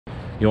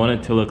You want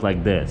it to look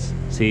like this.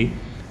 See,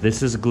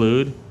 this is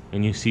glued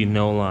and you see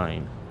no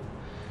line.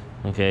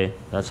 Okay,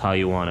 that's how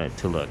you want it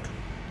to look.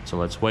 So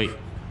let's wait.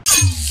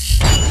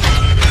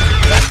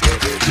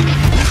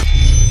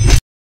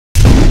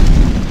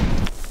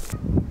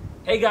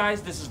 Hey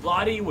guys, this is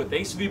Vladi with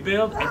ACV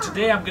Build, and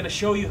today I'm going to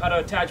show you how to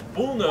attach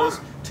Bullnose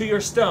to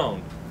your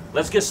stone.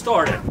 Let's get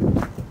started.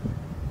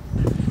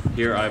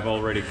 Here I've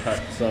already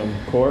cut some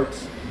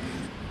cords,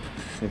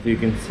 if you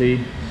can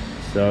see.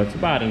 So it's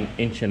about 1.5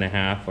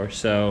 inches or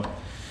so.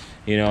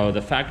 You know,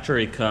 the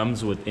factory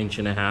comes with 1.5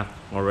 inches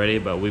already,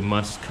 but we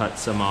must cut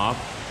some off.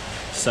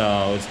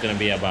 So it's going to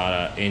be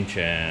about 1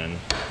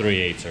 3/8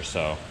 inches or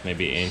so,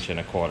 maybe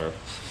 1.25 inches.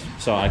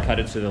 So I cut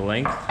it to the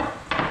length.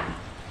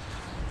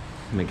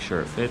 Make sure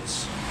it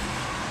fits.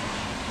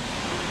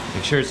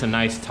 Make sure it's a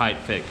nice tight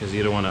fit because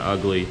you don't want an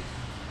ugly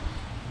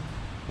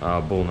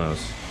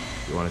bullnose.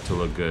 You want it to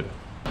look good.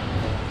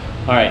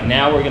 Alright,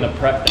 now we're going to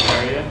prep the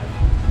area.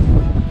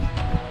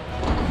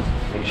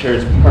 Make sure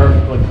it's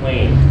perfectly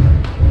clean.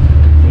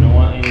 We don't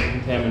want any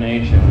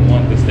contamination. We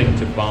want this thing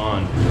to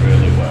bond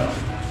really well.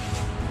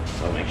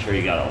 So make sure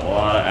you got a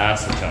lot of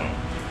acetone.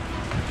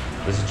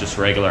 This is just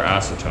regular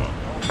acetone.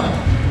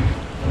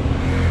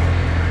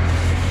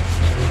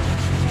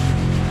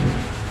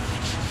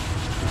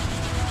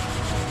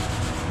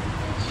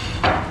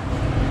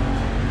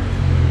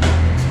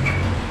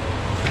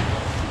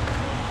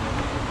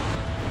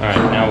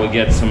 Alright, now we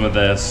get some of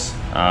this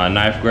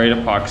knife grade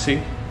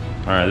epoxy.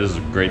 Alright, this is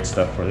great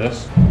stuff for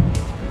this.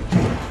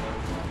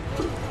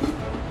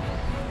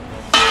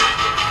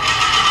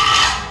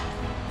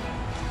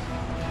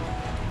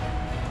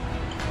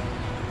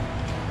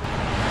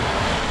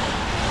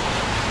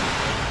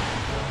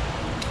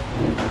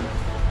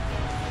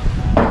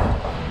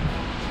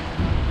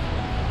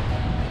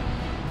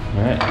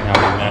 Alright, now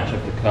we match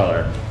up the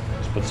color.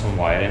 Let's put some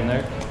white in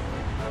there.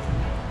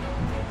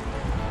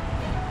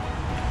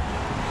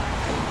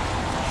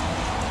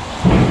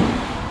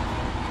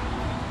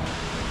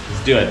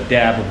 Let's do a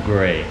dab of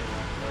gray.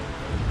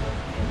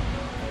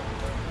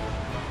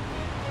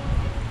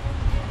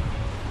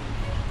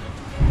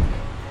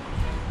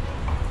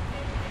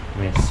 I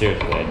mean,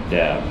 seriously, a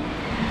dab.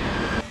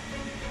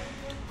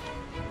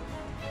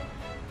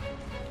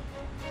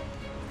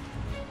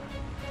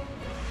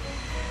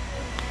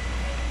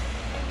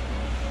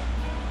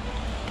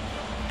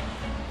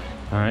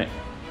 Alright,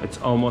 it's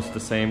almost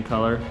the same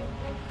color.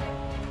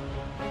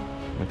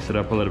 Mix it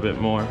up a little bit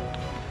more.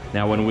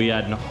 Now when we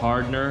add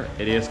hardener,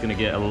 it is going to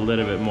get a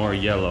little bit more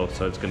yellow,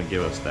 so it's going to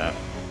give us that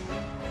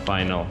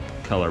final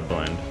color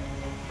blend.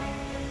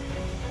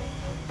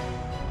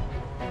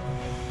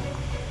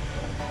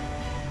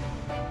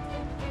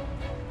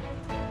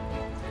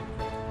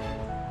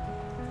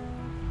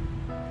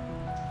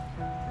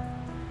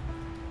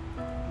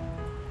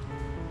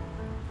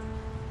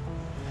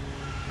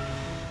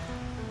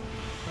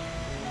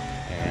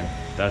 And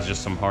that's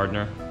just some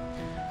hardener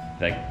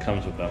that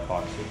comes with the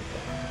epoxy.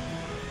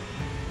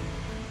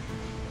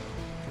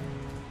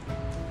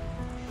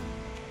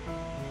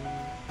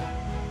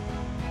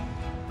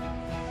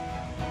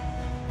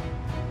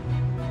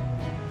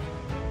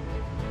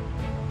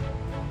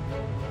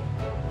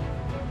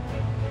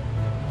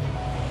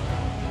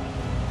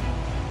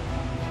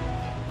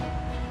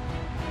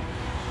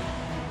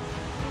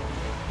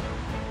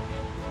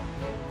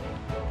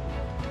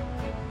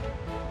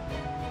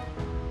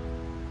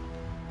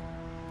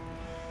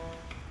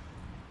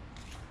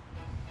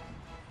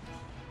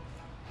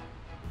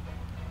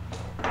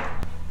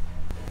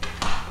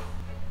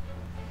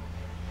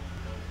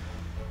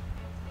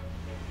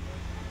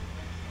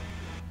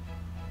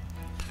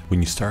 When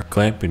you start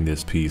clamping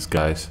this piece,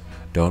 guys,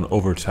 don't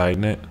over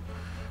tighten it,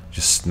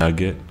 just snug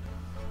it,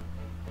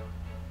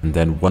 and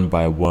then one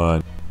by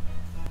one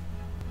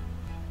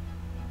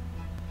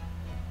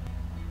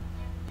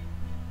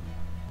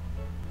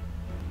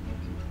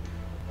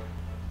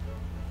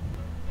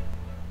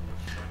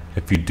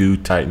if you do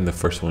tighten the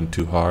first one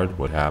too hard,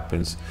 what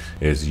happens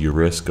is you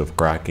risk of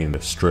cracking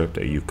the strip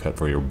that you cut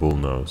for your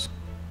bullnose.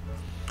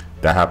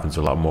 That happens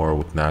a lot more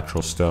with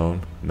natural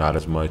stone, not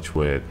as much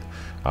with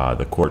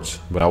the quartz,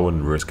 but I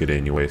wouldn't risk it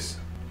anyways.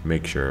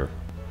 Make sure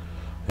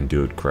and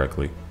do it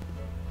correctly.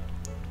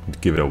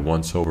 Give it a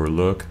once over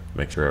look,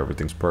 make sure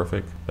everything's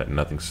perfect, that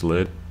nothing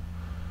slid.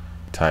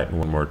 Tighten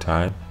one more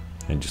time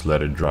and just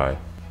let it dry.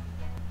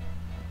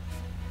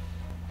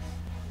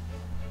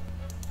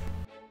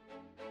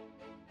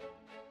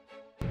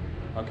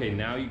 Okay,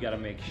 now you gotta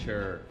make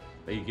sure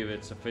that you give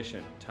it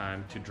sufficient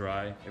time to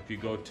dry. If you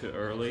go too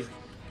early,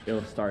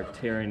 it'll start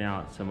tearing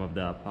out some of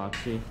the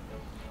epoxy,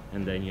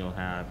 and then you'll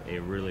have a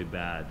really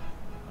bad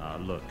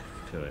look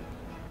to it.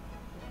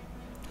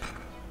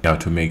 Now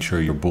to make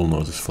sure your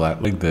bullnose is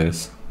flat like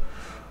this,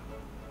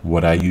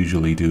 what I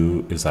usually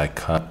do is I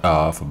cut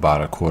off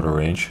about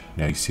 1/4 inch.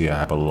 Now you see I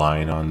have a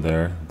line on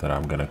there that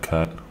I'm gonna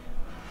cut.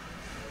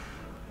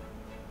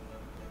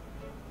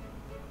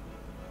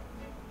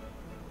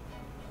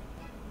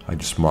 I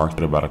just marked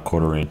it about a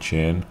 1/4 inch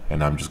in,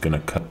 and I'm just gonna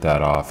cut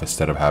that off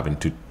instead of having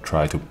to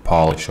try to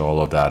polish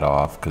all of that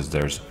off, because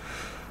there's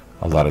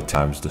a lot of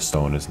times the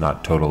stone is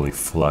not totally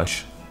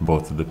flush,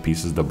 both of the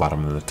pieces, the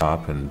bottom and the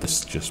top, and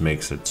this just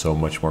makes it so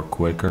much more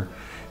quicker,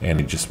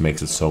 and it just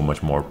makes it so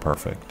much more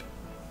perfect.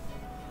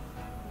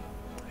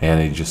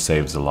 And it just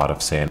saves a lot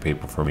of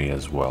sandpaper for me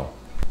as well.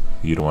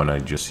 You don't want to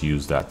just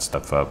use that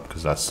stuff up,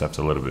 because that stuff's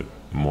a little bit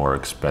more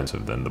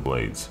expensive than the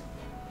blades.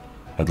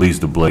 At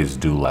least the blades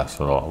do last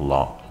a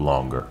lot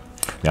longer.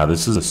 Now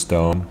this is a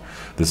stone.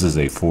 This is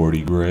a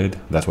 40 grit.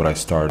 That's what I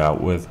start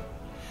out with.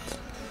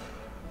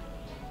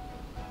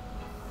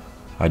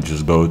 I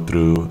just go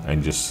through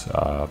and just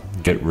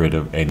get rid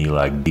of any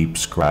like deep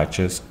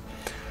scratches.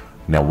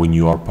 Now when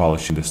you are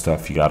polishing the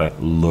stuff, you gotta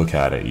look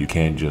at it. You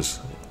can't just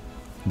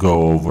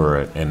go over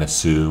it and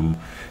assume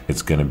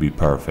it's gonna be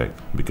perfect,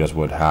 because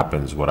what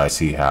happens, what I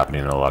see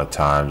happening a lot of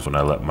times when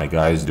I let my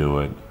guys do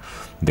it,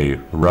 they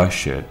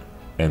rush it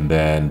and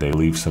then they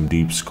leave some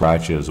deep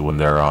scratches when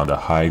they're on the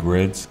high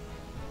grids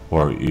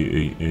or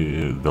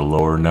the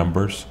lower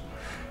numbers,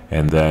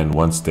 and then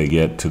once they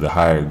get to the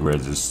higher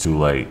grids, it's too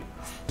late.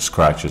 The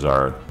scratches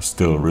are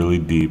still really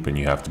deep and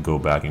you have to go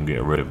back and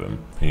get rid of them,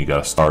 and you got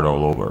to start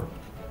all over.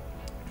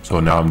 So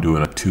now I'm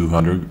doing a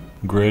 200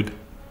 grid.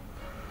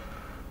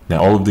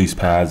 Now all of these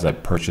pads I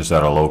purchased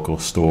at a local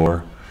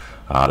store.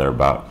 They're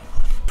about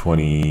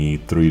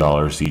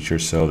 $23 each or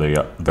so.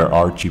 There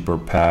are cheaper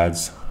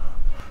pads.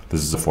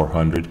 This is a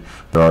 400.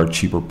 There are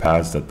cheaper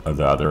pads that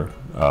the other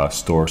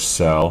stores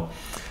sell,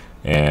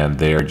 and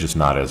they are just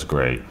not as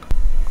great.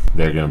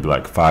 They're gonna be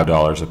like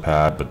 $5 a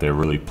pad, but they're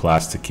really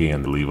plasticky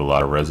and they leave a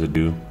lot of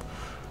residue.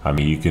 I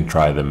mean, you can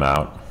try them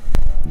out.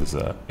 This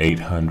is a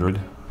 800.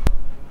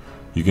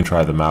 You can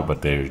try them out,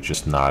 but they're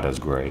just not as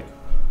great.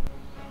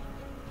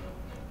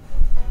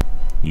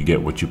 You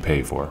get what you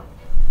pay for.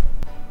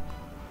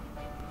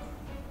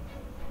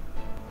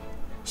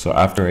 So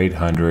after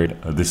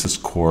 800, this is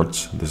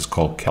quartz. This is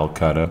called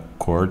Calcutta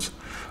quartz.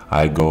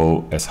 I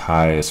go as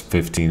high as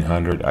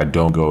 1500. I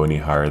don't go any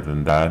higher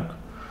than that,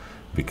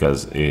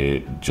 because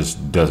it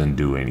just doesn't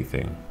do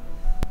anything.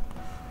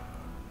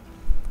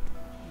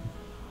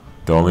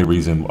 The only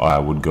reason I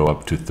would go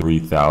up to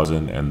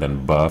 3000 and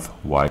then buff,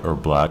 white or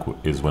black,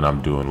 is when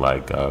I'm doing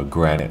like a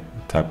granite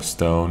type of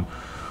stone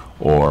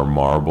or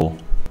marble.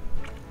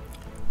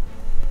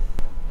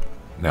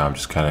 Now I'm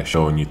just kind of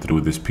showing you through.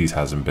 This piece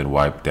hasn't been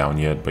wiped down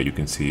yet, but you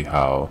can see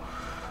how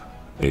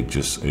it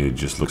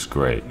just looks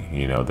great.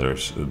 You know,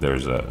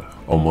 there's a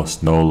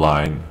almost no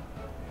line,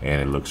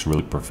 and it looks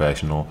really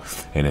professional,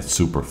 and it's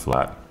super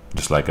flat.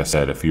 Just like I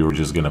said, if you were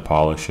just gonna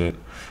polish it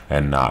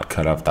and not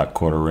cut off that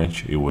 1/4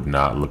 inch, it would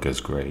not look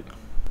as great.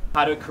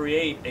 How to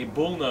create a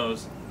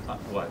bullnose,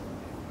 what?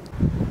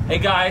 Hey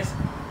guys,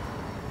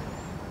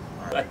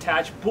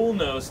 attach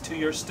bullnose to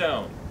your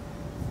stone.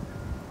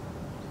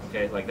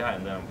 Okay, like that,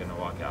 and then I'm gonna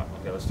walk out.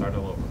 Okay, let's start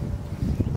all over.